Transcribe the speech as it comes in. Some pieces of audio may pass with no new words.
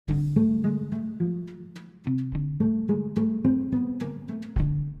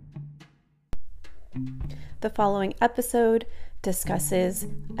The following episode discusses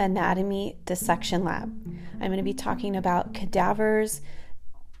anatomy dissection lab. I'm going to be talking about cadavers,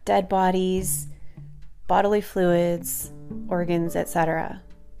 dead bodies, bodily fluids, organs, etc.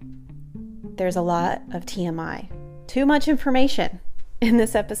 There's a lot of TMI. Too much information in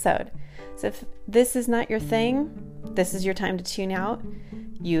this episode. So if this is not your thing, this is your time to tune out.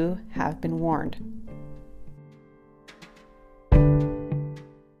 You have been warned.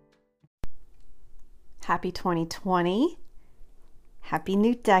 Happy 2020. Happy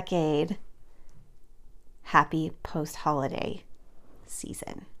new decade. Happy post-holiday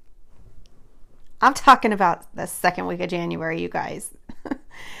season. I'm talking about the second week of January, you guys.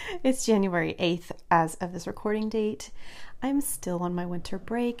 It's January 8th as of this recording date. I'm still on my winter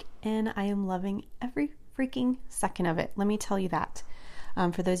break and I am loving every freaking second of it. Let me tell you that.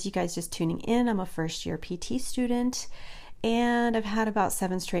 For those of you guys just tuning in, I'm a first year PT student and I've had about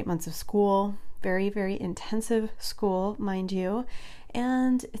 7 straight months of school. Very, very intensive school, mind you.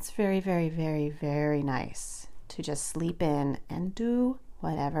 And it's very, very, very, very nice to just sleep in and do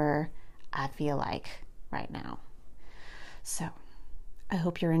whatever I feel like right now. So I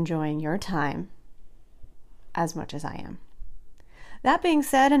hope you're enjoying your time as much as I am. That being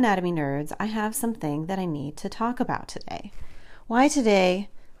said, anatomy nerds, I have something that I need to talk about today. Why today?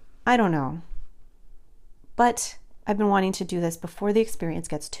 I don't know. But I've been wanting to do this before the experience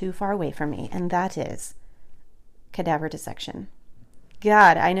gets too far away from me, and that is cadaver dissection.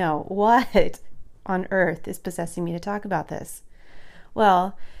 God, I know. What on earth is possessing me to talk about this?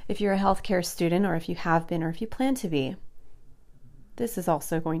 Well, if you're a healthcare student, or if you have been, or if you plan to be, this is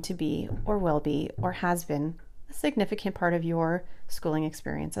also going to be, or will be, or has been a significant part of your schooling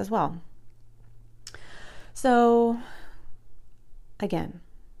experience as well. So, again,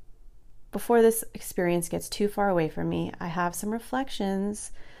 before this experience gets too far away from me, I have some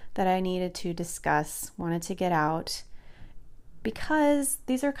reflections that I needed to discuss, wanted to get out, because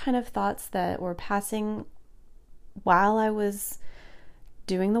these are kind of thoughts that were passing while I was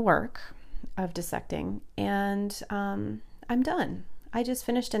doing the work of dissecting, and I'm done. I just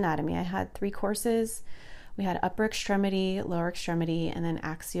finished anatomy. I had 3 courses. We had upper extremity, lower extremity, and then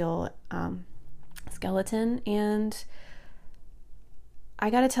axial skeleton, and I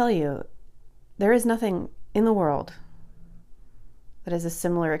gotta tell you, there is nothing in the world that is a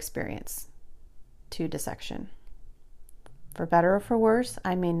similar experience to dissection. For better or for worse,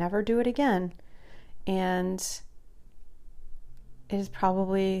 I may never do it again. And it is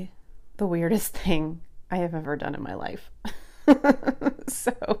probably the weirdest thing I have ever done in my life.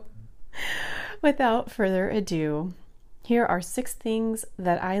 So, without further ado, here are 6 things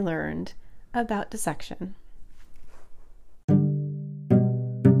that I learned about dissection.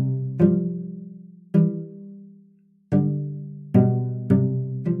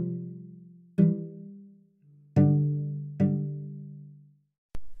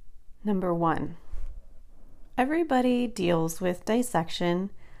 Number 1, everybody deals with dissection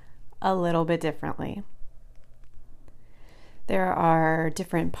a little bit differently. There are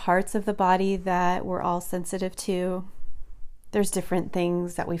different parts of the body that we're all sensitive to. There's different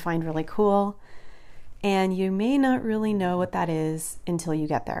things that we find really cool, and you may not really know what that is until you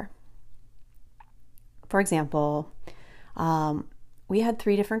get there. For example, we had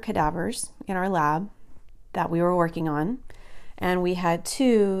 3 different cadavers in our lab that we were working on. And we had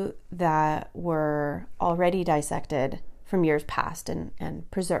 2 that were already dissected from years past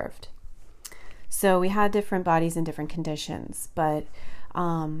and preserved. So we had different bodies in different conditions. But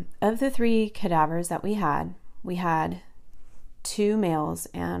of the 3 cadavers that we had 2 males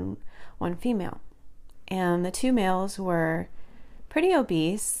and 1 female. And the 2 males were pretty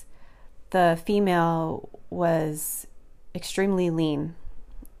obese. The female was extremely lean.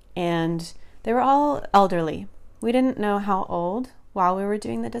 And they were all elderly. We didn't know how old while we were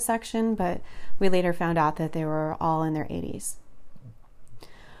doing the dissection, but we later found out that they were all in their 80s.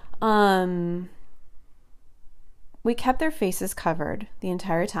 We kept their faces covered the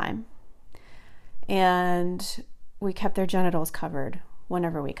entire time, and we kept their genitals covered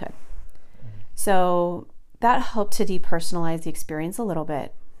whenever we could. So that helped to depersonalize the experience a little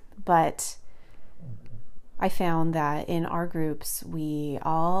bit, but I found that in our groups, we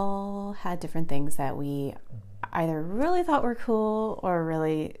all had different things that we either really thought were cool or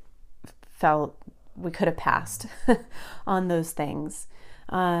really felt we could have passed on those things.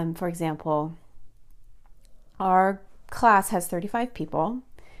 For example, our class has 35 people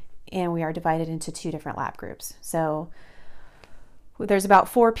and we are divided into 2 different lab groups. So there's about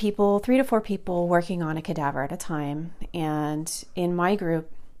 3 to 4 people working on a cadaver at a time. And in my group,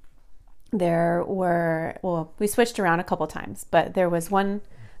 there were, we switched around a couple times, but there was one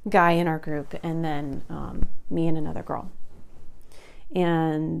guy in our group, and then me and another girl.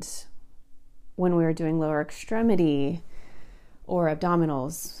 And when we were doing lower extremity or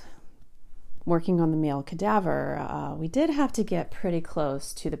abdominals, working on the male cadaver, we did have to get pretty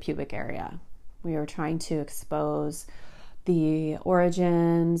close to the pubic area. We were trying to expose the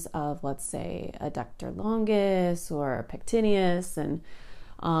origins of, let's say, adductor longus or pectineus, and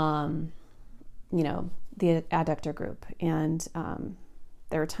the adductor group. And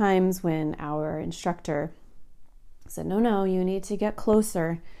there were times when our instructor said, no, you need to get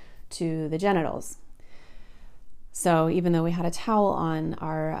closer to the genitals. So even though we had a towel on,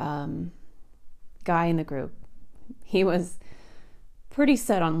 our guy in the group, he was pretty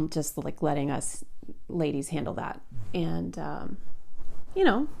set on just like letting us ladies handle that, and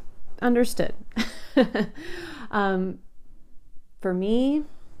understood. For me,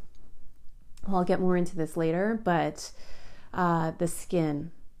 I'll get more into this later, but the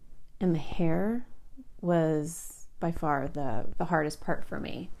skin and the hair was by far the hardest part for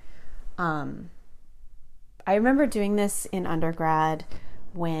me. I remember doing this in undergrad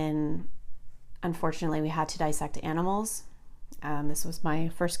when, unfortunately, we had to dissect animals. This was my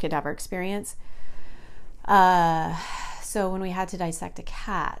first cadaver experience. So when we had to dissect a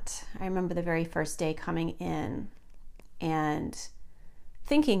cat, I remember the very first day coming in and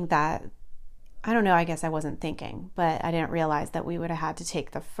thinking that, I don't know, I guess I wasn't thinking, but I didn't realize that we would have had to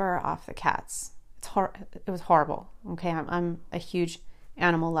take the fur off the cats. It was horrible. Okay, I'm a huge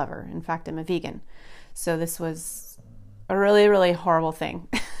animal lover. In fact, I'm a vegan. So this was a really, really horrible thing.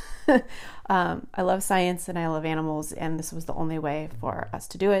 I love science and I love animals, and this was the only way for us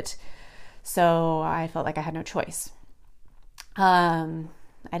to do it. So I felt like I had no choice. I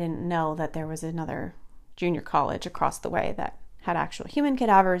didn't know that there was another junior college across the way that had actual human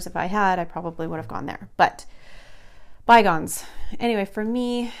cadavers. If I had, I probably would have gone there. But bygones. Anyway, for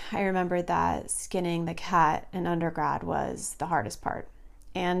me, I remembered that skinning the cat in undergrad was the hardest part.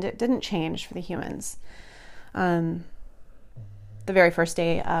 And it didn't change for the humans. The very first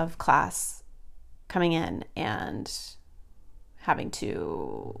day of class, coming in and having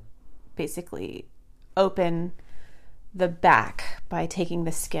to basically open the back by taking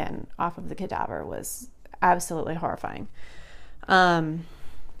the skin off of the cadaver was absolutely horrifying. Also,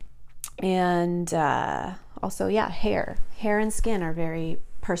 hair and skin are very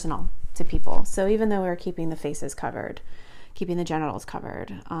personal to people. So even though we're keeping the faces covered, keeping the genitals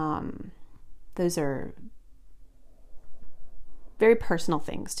covered, those are very personal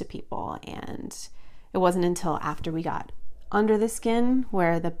things to people. And it wasn't until after we got under the skin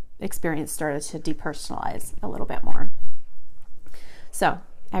where the experience started to depersonalize a little bit more. So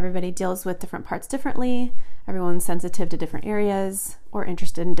everybody deals with different parts differently. Everyone's sensitive to different areas or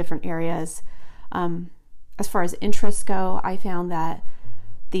interested in different areas. As far as interests go, I found that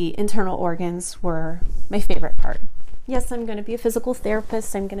the internal organs were my favorite part. Yes, I'm going to be a physical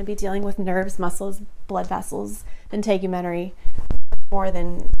therapist. I'm going to be dealing with nerves, muscles, blood vessels, and tegumentary more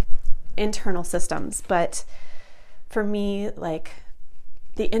than internal systems. But for me, like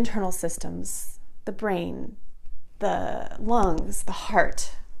the internal systems, the brain, the lungs, the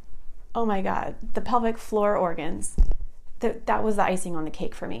heart, oh my God, the pelvic floor organs, that was the icing on the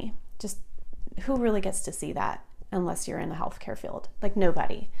cake for me. Just who really gets to see that unless you're in the healthcare field? Like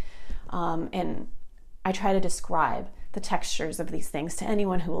nobody. And I try to describe the textures of these things to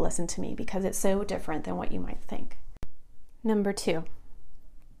anyone who will listen to me because it's so different than what you might think. Number 2,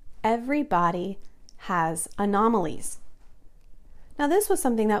 every body has anomalies. Now, this was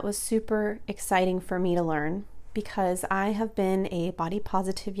something that was super exciting for me to learn because I have been a body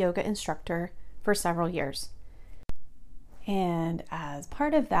positive yoga instructor for several years. And as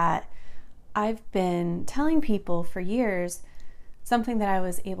part of that, I've been telling people for years something that I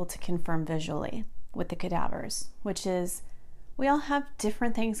was able to confirm visually with the cadavers, which is we all have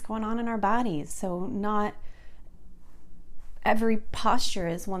different things going on in our bodies. So not every posture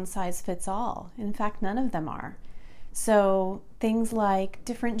is one size fits all. In fact, none of them are. So things like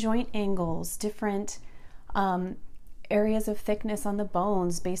different joint angles, different areas of thickness on the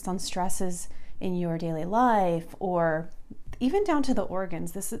bones based on stresses in your daily life, or even down to the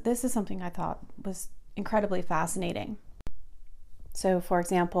organs. This is something I thought was incredibly fascinating. So, for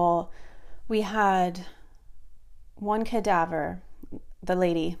example, we had one cadaver, the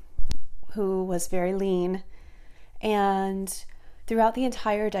lady, who was very lean, and throughout the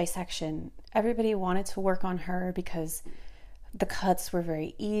entire dissection, everybody wanted to work on her because the cuts were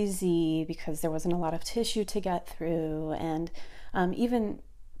very easy, because there wasn't a lot of tissue to get through, and even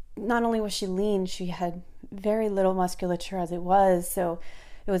not only was she lean, she had very little musculature as it was, so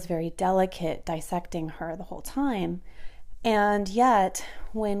it was very delicate dissecting her the whole time. And yet,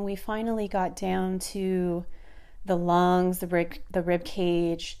 when we finally got down to the lungs, the rib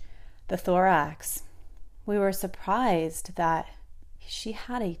cage, the thorax, we were surprised that she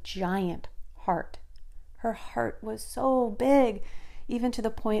had a giant heart. Her heart was so big, even to the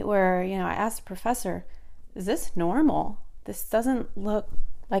point where, I asked the professor, is this normal? This doesn't look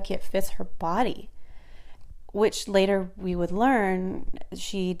like it fits her body. Which later we would learn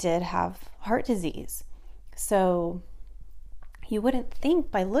she did have heart disease. So you wouldn't think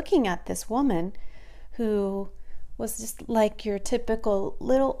by looking at this woman who was just like your typical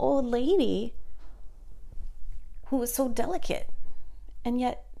little old lady who was so delicate, and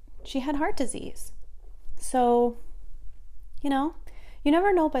yet she had heart disease. So, you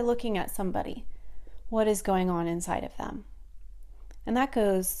never know by looking at somebody what is going on inside of them. And that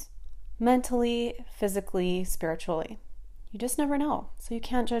goes mentally, physically, spiritually. You just never know. So you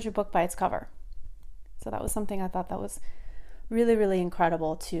can't judge a book by its cover. So that was something I thought that was really, really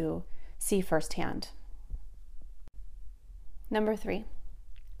incredible to see firsthand. Number 3,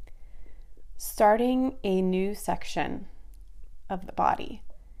 starting a new section of the body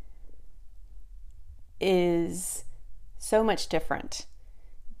is so much different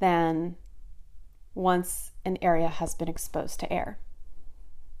than once an area has been exposed to air.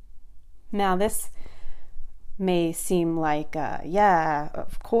 Now, this may seem like a, yeah,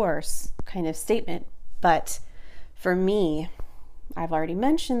 of course, kind of statement, but for me, I've already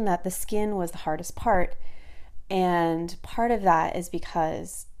mentioned that the skin was the hardest part, and part of that is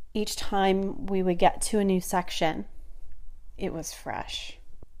because each time we would get to a new section, it was fresh.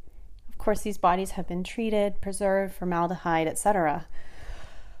 Of course, these bodies have been treated, preserved, formaldehyde, etc.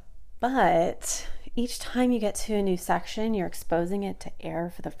 But each time you get to a new section, you're exposing it to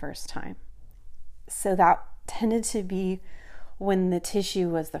air for the first time. So that tended to be when the tissue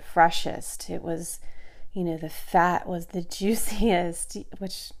was the freshest. It was, the fat was the juiciest,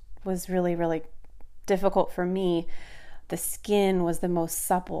 which was really, really difficult for me. The skin was the most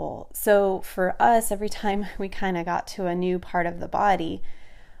supple. So for us, every time we kind of got to a new part of the body,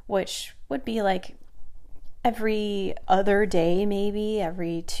 which would be like every other day, maybe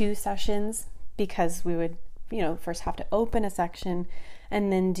every 2 sessions, because we would, first have to open a section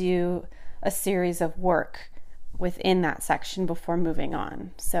and then do a series of work within that section before moving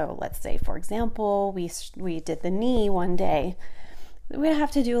on. So let's say, for example, we did the knee one day. We'd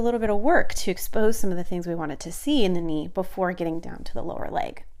have to do a little bit of work to expose some of the things we wanted to see in the knee before getting down to the lower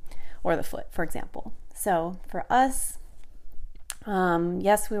leg or the foot, for example. So for us,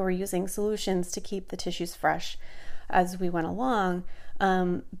 yes, we were using solutions to keep the tissues fresh as we went along,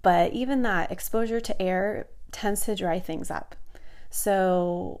 but even that exposure to air tends to dry things up.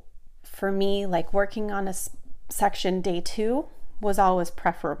 So for me, like working on a section day 2 was always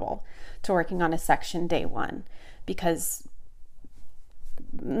preferable to working on a section day 1, because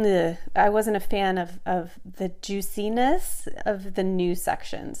I wasn't a fan of the juiciness of the new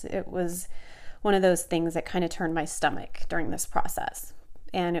sections. It was one of those things that kind of turned my stomach during this process.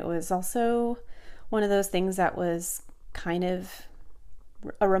 And it was also one of those things that was kind of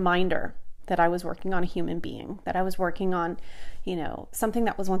a reminder that I was working on a human being, that I was working on, something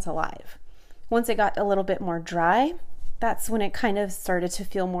that was once alive. Once it got a little bit more dry, that's when it kind of started to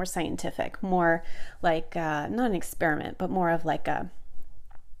feel more scientific, more like, not an experiment, but more of like a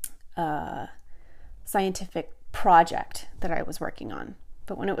scientific project that I was working on.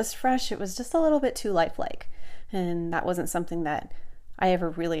 But when it was fresh, it was just a little bit too lifelike. And that wasn't something that I ever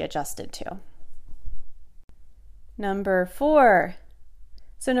really adjusted to. Number 4.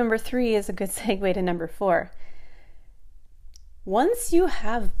 So number 3 is a good segue to number 4. Once you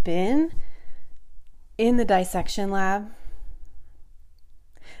have been in the dissection lab,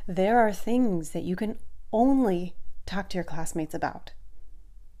 there are things that you can only talk to your classmates about.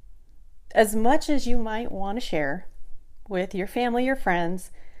 As much as you might want to share with your family, your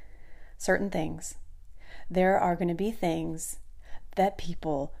friends, certain things, there are going to be things that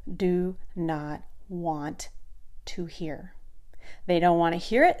people do not want to hear. They don't want to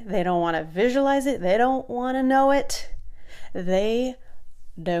hear it. They don't want to visualize it. They don't want to know it. They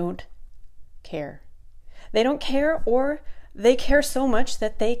don't care. They don't care, or they care so much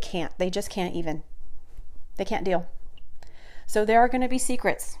that they can't. They just can't even. They can't deal. So there are going to be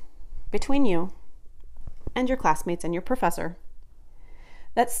secrets between you and your classmates and your professor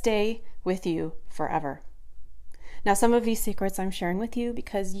that stay with you forever. Now, some of these secrets I'm sharing with you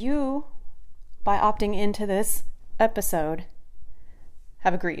because you, by opting into this episode,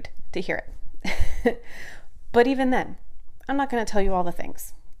 have agreed to hear it. But even then, I'm not going to tell you all the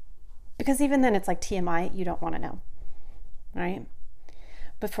things, because even then it's like TMI, you don't want to know, right?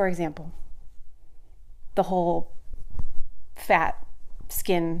 But for example, the whole fat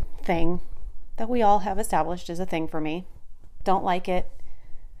skin thing that we all have established is a thing for me. Don't like it.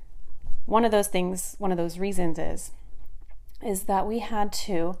 One of those reasons is that we had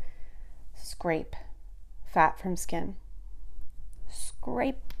to scrape fat from skin.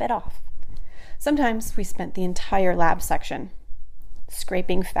 Scrape it off. Sometimes we spent the entire lab section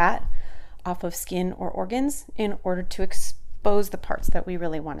scraping fat off of skin or organs in order to expose the parts that we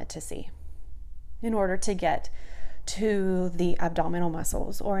really wanted to see. In order to get to the abdominal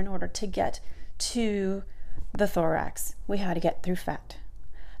muscles, or in order to get to the thorax, we had to get through fat,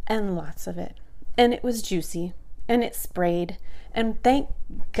 and lots of it. And it was juicy, and it sprayed, and thank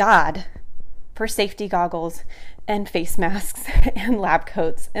God for safety goggles and face masks and lab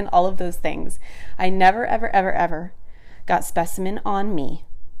coats and all of those things. I never, ever, ever, ever got specimen on me,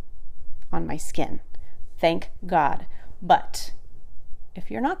 on my skin. Thank God. But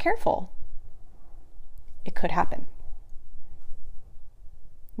if you're not careful, it could happen.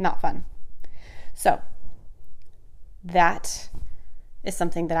 Not fun. So that is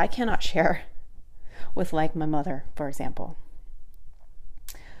something that I cannot share with, like, my mother, for example.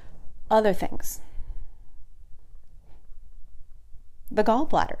 Other things. The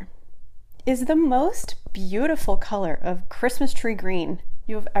gallbladder is the most beautiful color of Christmas tree green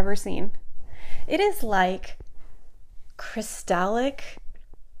you have ever seen. It is like crystallic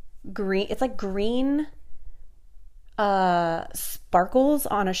green. It's like green sparkles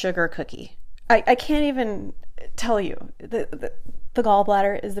on a sugar cookie. I can't even tell you. The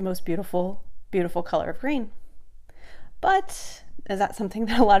gallbladder is the most beautiful color of green. But is that something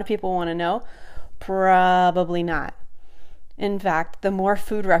that a lot of people want to know? Probably not. In fact, the more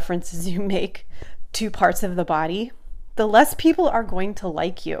food references you make to parts of the body, the less people are going to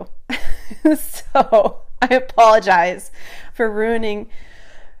like you. So I apologize for ruining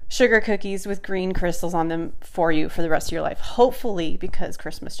sugar cookies with green crystals on them for you for the rest of your life. Hopefully, because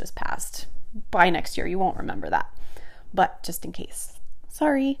Christmas just passed, by next year you won't remember that. But just in case.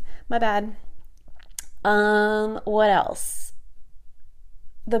 Sorry, my bad. What else?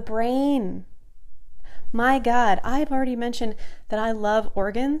 The brain. My God, I've already mentioned that I love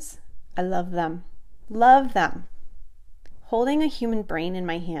organs. I love them. Love them. Holding a human brain in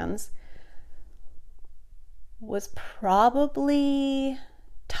my hands was probably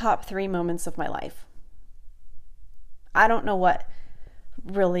top 3 moments of my life. I don't know what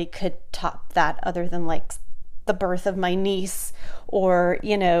really could top that other than, like, the birth of my niece, or,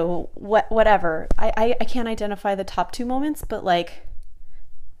 you know, whatever. I can't identify the top 2 moments, but, like,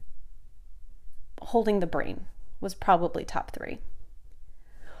 holding the brain was probably top 3.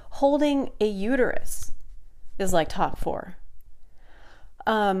 Holding a uterus is like top 4.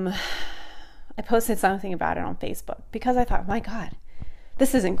 I posted something about it on Facebook because I thought, my God,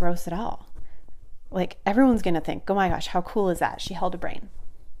 this isn't gross at all. Like, everyone's going to think, oh my gosh, how cool is that? She held a brain.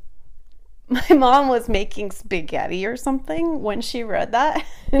 My mom was making spaghetti or something when she read that,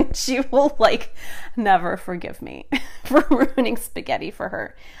 and she will, like, never forgive me for ruining spaghetti for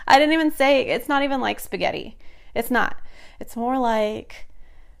her. I didn't even say, it's not even like spaghetti. It's not. It's more like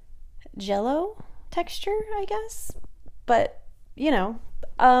Jell-O texture, I guess. But, you know,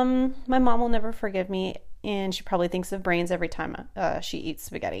 my mom will never forgive me, and she probably thinks of brains every time she eats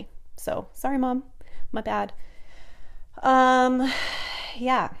spaghetti. So, sorry, Mom. My bad.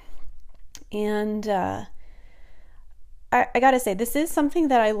 Yeah. And I gotta say, this is something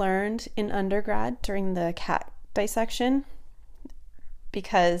that I learned in undergrad during the cat dissection,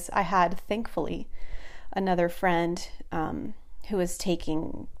 because I had, thankfully, another friend who was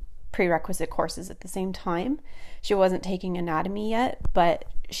taking prerequisite courses at the same time. She wasn't taking anatomy yet, but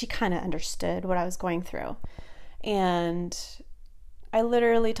she kind of understood what I was going through. And I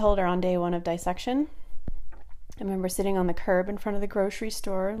literally told her on day 1 of dissection, I remember sitting on the curb in front of the grocery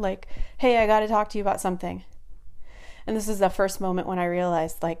store, like, hey, I got to talk to you about something. And this is the first moment when I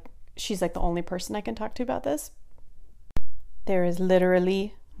realized, like, she's like the only person I can talk to about this. There is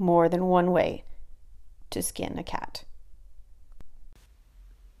literally more than one way to skin a cat.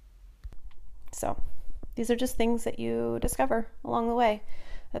 So these are just things that you discover along the way,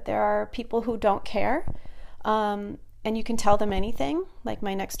 that there are people who don't care. And you can tell them anything. Like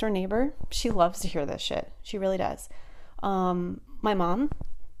my next door neighbor, she loves to hear this shit. She really does. My mom,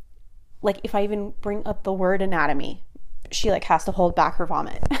 like, if I even bring up the word anatomy, she, like, has to hold back her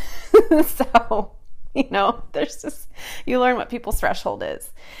vomit. So, you know, there's just, you learn what people's threshold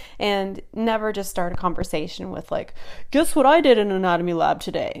is. And never just start a conversation with, like, guess what I did in anatomy lab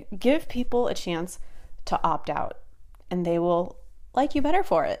today? Give people a chance to opt out, and they will like you better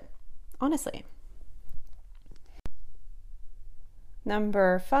for it. Honestly.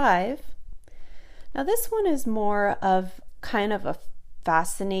 Number 5. Now this one is more of kind of a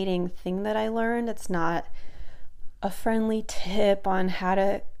fascinating thing that I learned. It's not a friendly tip on how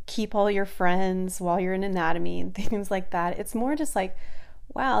to keep all your friends while you're in anatomy and things like that. It's more just like,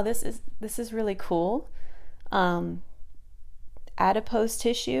 wow, this is really cool. Adipose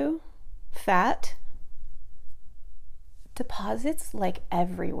tissue, fat, deposits like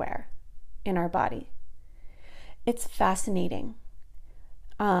everywhere in our body. It's fascinating.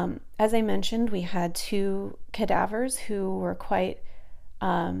 As I mentioned, we had 2 cadavers who were quite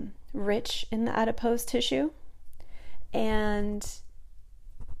rich in the adipose tissue. And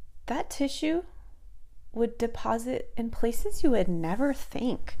that tissue would deposit in places you would never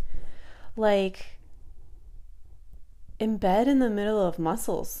think, like embed in the middle of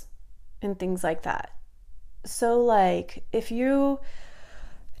muscles and things like that. So like if you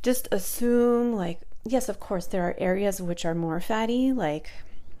just assume like, yes, of course, there are areas which are more fatty, like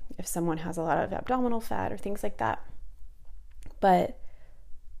if someone has a lot of abdominal fat or things like that. But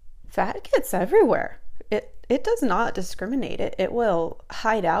fat gets everywhere. It does not discriminate. It will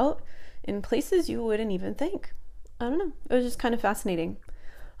hide out in places you wouldn't even think. I don't know. It was just kind of fascinating.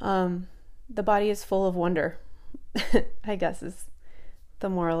 The body is full of wonder, I guess is the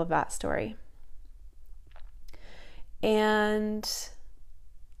moral of that story. And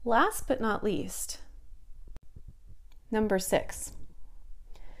last but not least, number 6.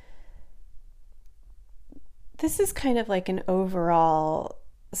 This is kind of like an overall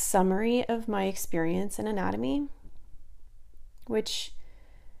summary of my experience in anatomy, which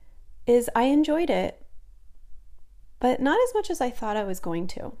is I enjoyed it, but not as much as I thought I was going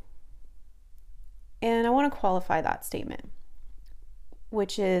to. And I want to qualify that statement,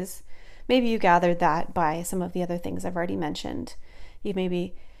 which is, maybe you gathered that by some of the other things I've already mentioned. You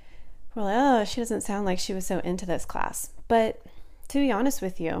maybe were like, oh, she doesn't sound like she was so into this class. But to be honest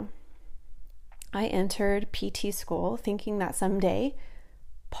with you, I entered PT school thinking that someday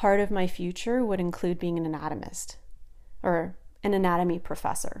part of my future would include being an anatomist, or an anatomy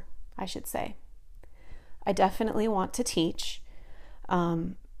professor, I should say. I definitely want to teach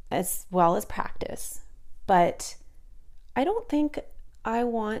as well as practice, but I don't think I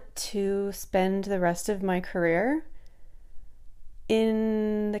want to spend the rest of my career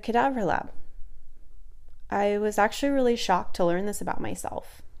in the cadaver lab. I was actually really shocked to learn this about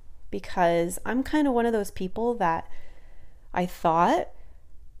myself, because I'm kind of one of those people that I thought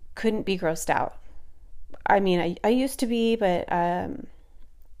couldn't be grossed out. I mean, I used to be, but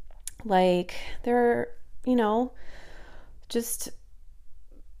like there are, just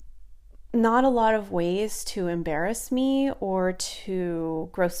not a lot of ways to embarrass me or to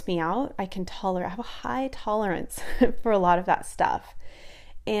gross me out. I have a high tolerance for a lot of that stuff.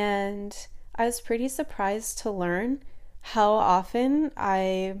 And I was pretty surprised to learn how often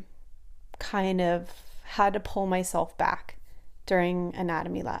I kind of had to pull myself back during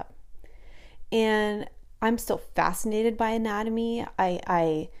anatomy lab. And I'm still fascinated by anatomy.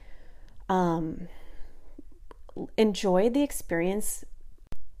 I enjoyed the experience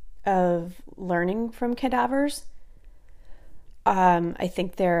of learning from cadavers. I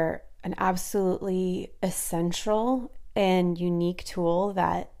think they're an absolutely essential and unique tool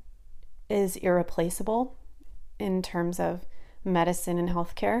that is irreplaceable in terms of medicine and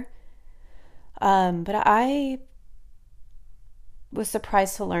healthcare. But I was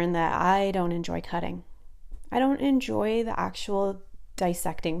surprised to learn that I don't enjoy cutting. I don't enjoy the actual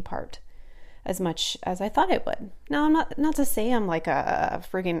dissecting part as much as I thought I would. Now, I'm not to say I'm like a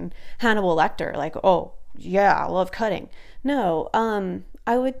friggin' Hannibal Lecter, like, oh yeah, I love cutting. No,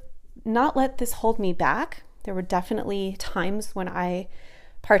 I would not let this hold me back. There were definitely times when I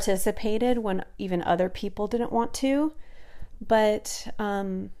participated when even other people didn't want to, but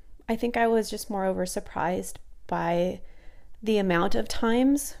I think I was just moreover surprised by the amount of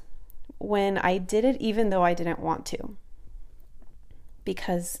times when I did it even though I didn't want to,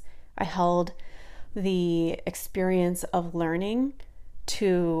 because I held the experience of learning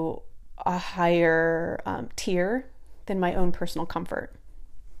to a higher tier than my own personal comfort.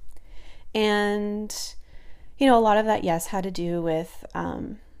 And a lot of that, yes, had to do with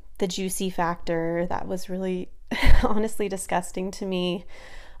the juicy factor that was really honestly disgusting to me.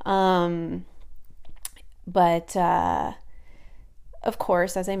 But of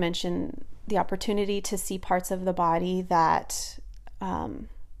course, as I mentioned, the opportunity to see parts of the body that,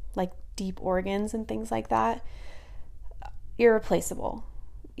 like deep organs and things like that, irreplaceable.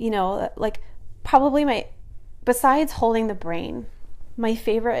 Like probably besides holding the brain, my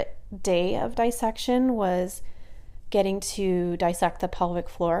favorite day of dissection was getting to dissect the pelvic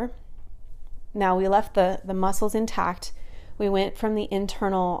floor. Now, we left the muscles intact. We went from the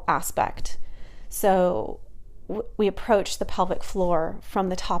internal aspect. So we approached the pelvic floor from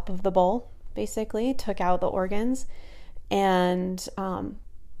the top of the bowl, basically, took out the organs. And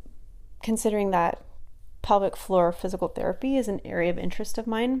considering that pelvic floor physical therapy is an area of interest of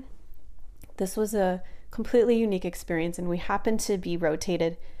mine, this was a completely unique experience, and we happened to be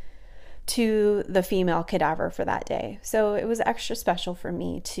rotated to the female cadaver for that day. So it was extra special for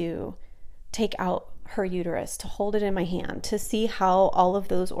me to take out her uterus, to hold it in my hand, to see how all of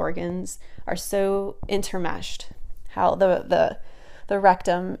those organs are so intermeshed, how the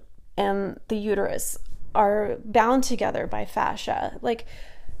rectum and the uterus are bound together by fascia. Like,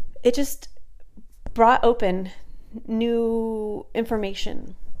 it just brought open new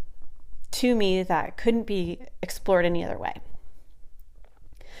information to me that couldn't be explored any other way.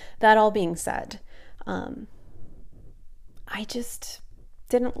 That all being said, I just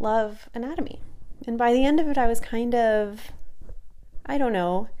didn't love anatomy. And by the end of it, I was kind of, I don't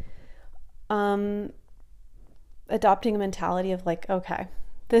know, adopting a mentality of like, okay,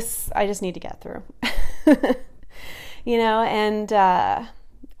 this I just need to get through. And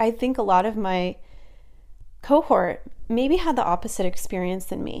I think a lot of my cohort maybe had the opposite experience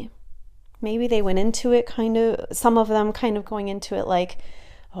than me. Maybe they went into it some of them going into it like,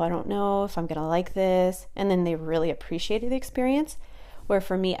 oh, I don't know if I'm going to like this. And then they really appreciated the experience. Where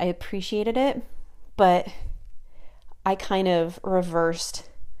for me, I appreciated it, but I kind of reversed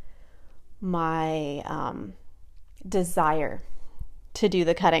my desire to do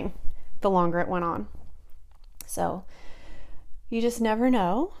the cutting the longer it went on. So you just never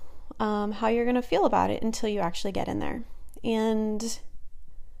know how you're going to feel about it until you actually get in there. And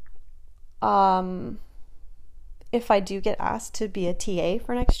if I do get asked to be a TA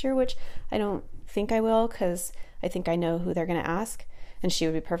for next year, which I don't think I will, because I think I know who they're going to ask, and she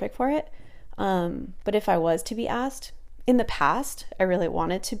would be perfect for it. But if I was to be asked, in the past, I really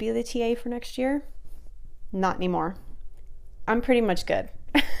wanted to be the TA for next year. Not anymore. I'm pretty much good.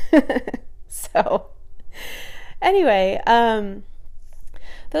 So anyway,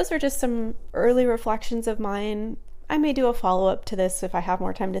 those are just some early reflections of mine. I may do a follow-up to this if I have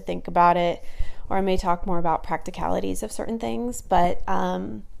more time to think about it, or I may talk more about practicalities of certain things, but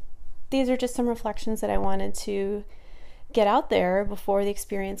these are just some reflections that I wanted to get out there before the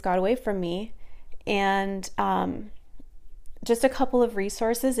experience got away from me. And just a couple of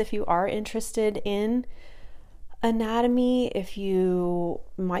resources if you are interested in anatomy, if you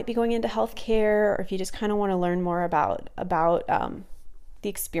might be going into healthcare, or if you just kind of want to learn more about the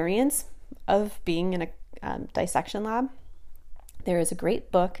experience of being in a dissection lab. There is a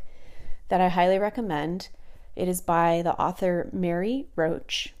great book that I highly recommend. It is by the author Mary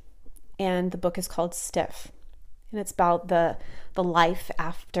Roach, and the book is called Stiff, and it's about the life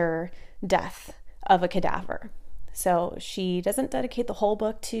after death of a cadaver. So she doesn't dedicate the whole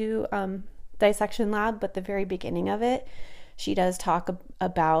book to dissection lab, but the very beginning of it, she does talk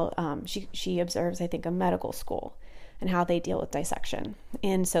about, she observes, I think, a medical school and how they deal with dissection.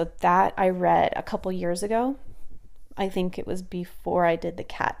 And so that I read a couple years ago. I think it was before I did the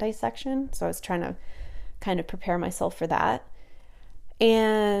cat dissection. So I was trying to kind of prepare myself for that.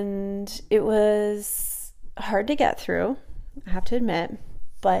 And it was hard to get through, I have to admit,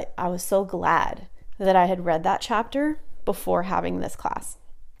 but I was so glad that I had read that chapter before having this class,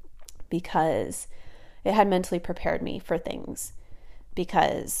 because it had mentally prepared me for things.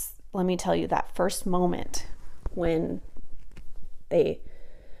 Because let me tell you, that first moment when they,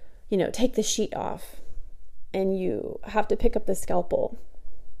 take the sheet off and you have to pick up the scalpel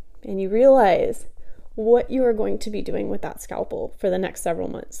and you realize what you are going to be doing with that scalpel for the next several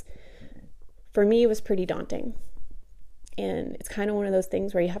months. For me, it was pretty daunting. And it's kind of one of those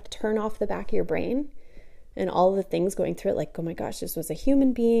things where you have to turn off the back of your brain and all the things going through it, like, oh my gosh, this was a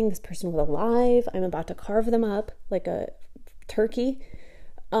human being, this person was alive, I'm about to carve them up like a turkey.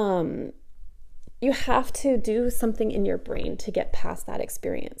 You have to do something in your brain to get past that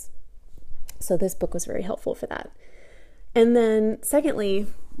experience. So this book was very helpful for that. And then secondly,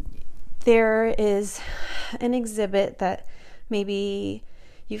 there is an exhibit that maybe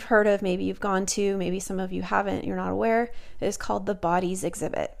you've heard of, maybe you've gone to, maybe some of you haven't, you're not aware. It is called the Bodies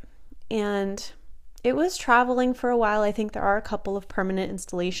Exhibit. And it was traveling for a while. I think there are a couple of permanent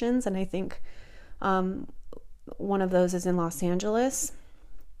installations, and I think one of those is in Los Angeles.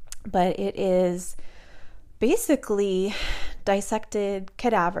 But it is basically dissected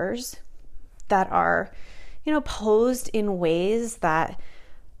cadavers that are, posed in ways that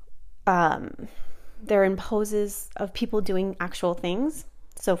they're in poses of people doing actual things.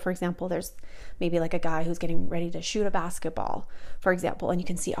 So for example, there's maybe like a guy who's getting ready to shoot a basketball, for example, and you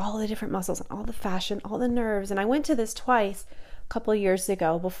can see all the different muscles and all the fascia, all the nerves. And I went to this twice a couple of years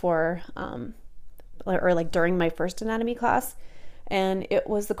ago before or like during my first anatomy class, and it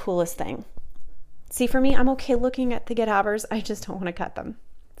was the coolest thing. See, for me, I'm okay looking at the cadavers. I just don't want to cut them.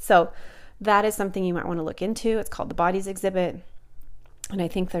 So that is something you might want to look into. It's called the Bodies Exhibit. And I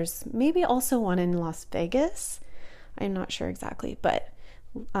think there's maybe also one in Las Vegas. I'm not sure exactly, but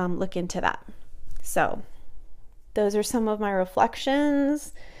look into that. So those are some of my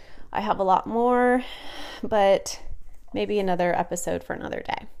reflections. I have a lot more, but maybe another episode for another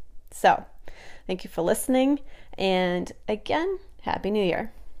day. So thank you for listening. And again, Happy New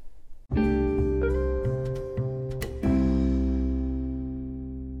Year.